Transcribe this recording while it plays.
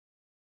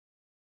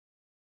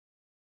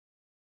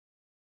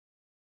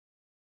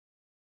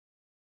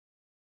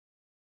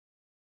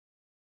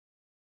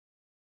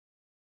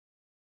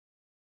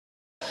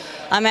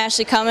I'm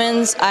Ashley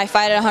Cummins. I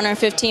fight at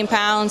 115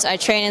 pounds. I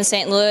train in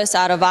St. Louis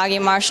out of Aggie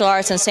Martial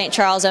Arts and St.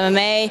 Charles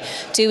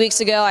MMA. 2 weeks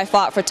ago, I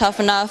fought for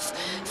TUFF-N-UFF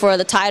for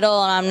the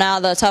title, and I'm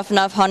now the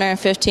TUFF-N-UFF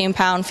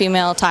 115-pound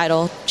female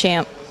title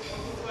champ.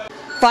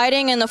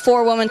 Fighting in the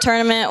 4-woman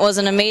tournament was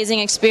an amazing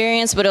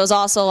experience, but it was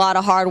also a lot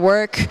of hard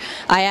work.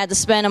 I had to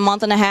spend a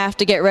month and a half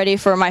to get ready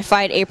for my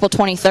fight April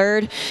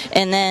 23rd,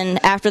 and then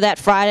after that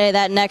Friday,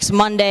 that next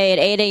Monday at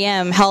 8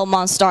 a.m., Hell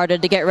Month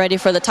started to get ready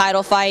for the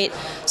title fight.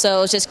 So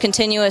it was just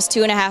continuous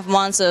 2.5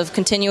 months of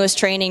continuous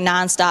training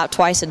nonstop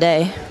twice a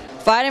day.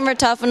 Fighting for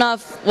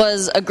TUFF-N-UFF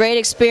was a great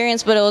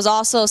experience, but it was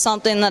also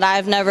something that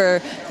I've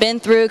never been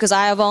through because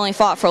I have only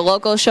fought for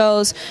local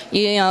shows.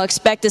 You know,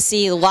 expect to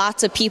see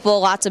lots of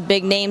people, lots of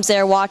big names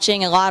there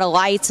watching, a lot of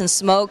lights and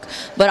smoke.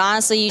 But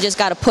honestly, you just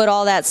got to put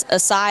all that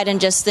aside and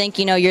just think,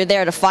 you know, you're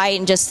there to fight,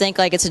 and just think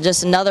like it's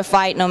just another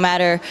fight, no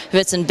matter if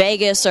it's in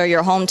Vegas or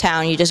your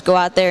hometown. You just go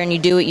out there and you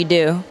do what you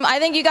do. I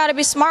think you got to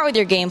be smart with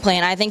your game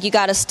plan. I think you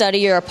got to study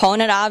your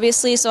opponent,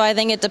 obviously, so I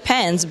think it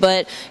depends.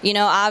 But, you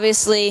know,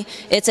 obviously,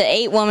 it's an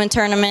 8-woman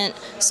tournament,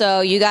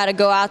 so you got to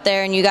go out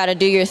there and you got to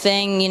do your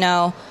thing, you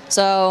know.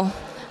 So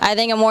I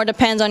think it more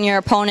depends on your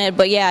opponent,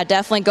 but yeah,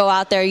 definitely go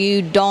out there.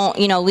 You don't,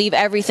 you know, leave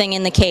everything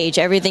in the cage,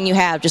 everything you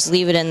have, just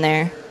leave it in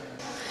there.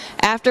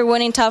 After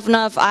winning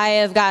TUFF-N-UFF, I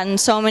have gotten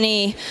so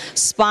many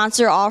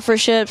sponsor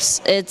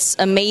offerships. It's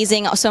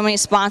amazing. So many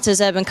sponsors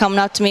have been coming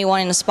up to me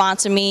wanting to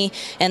sponsor me,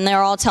 and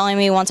they're all telling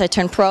me once I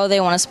turn pro they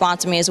want to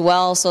sponsor me as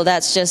well. So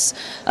that's just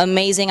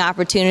amazing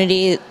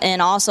opportunity.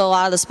 And also a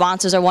lot of the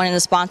sponsors are wanting to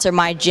sponsor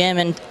my gym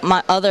and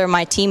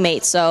my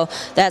teammates. So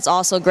that's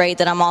also great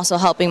that I'm also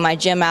helping my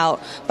gym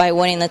out by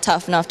winning the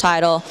TUFF-N-UFF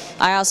title.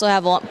 I also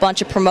have a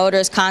bunch of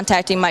promoters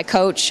contacting my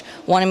coach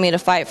wanting me to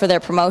fight for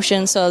their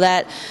promotion. So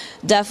that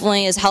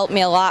definitely has helped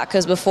me a lot,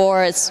 because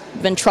before it's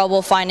been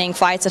trouble finding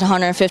fights at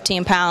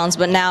 115 pounds,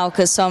 but now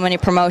because so many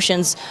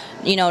promotions,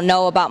 you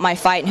know about my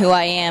fight and who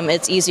I am,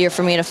 it's easier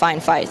for me to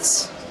find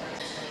fights.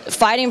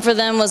 Fighting for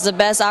them was the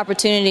best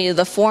opportunity.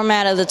 The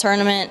format of the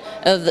tournament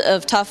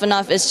of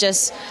TUFF-N-UFF is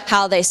just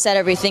how they set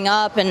everything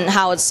up and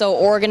how it's so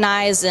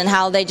organized and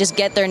how they just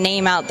get their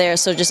name out there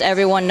so just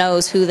everyone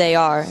knows who they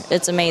are.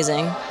 It's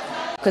amazing,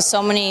 because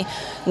so many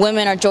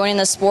women are joining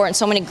the sport and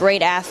so many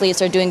great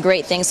athletes are doing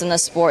great things in the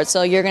sport.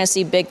 So you're going to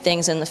see big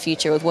things in the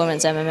future with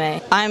women's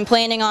MMA. I'm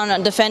planning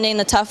on defending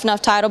the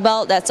TUFF-N-UFF title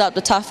belt. That's up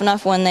to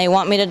TUFF-N-UFF when they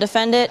want me to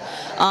defend it.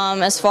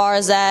 As far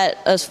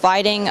as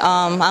fighting,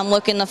 I'm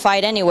looking to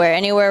fight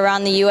anywhere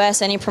around the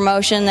U.S., any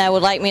promotion that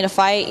would like me to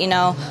fight. You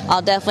know,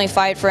 I'll definitely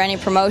fight for any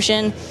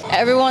promotion.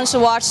 Everyone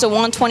should watch the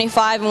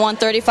 125 and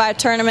 135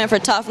 tournament for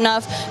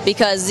TUFF-N-UFF,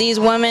 because these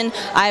women,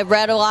 I've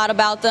read a lot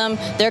about them.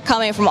 They're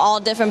coming from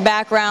all different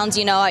backgrounds.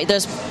 You know,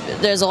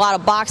 there's a lot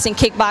of boxing,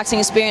 kickboxing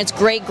experience,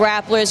 great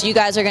grapplers. You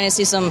guys are going to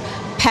see some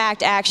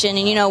packed action,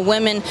 and you know,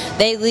 women,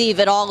 they leave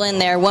it all in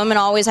there. Women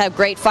always have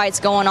great fights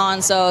going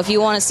on, so if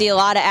you want to see a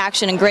lot of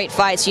action and great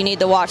fights, you need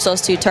to watch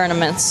those 2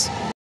 tournaments.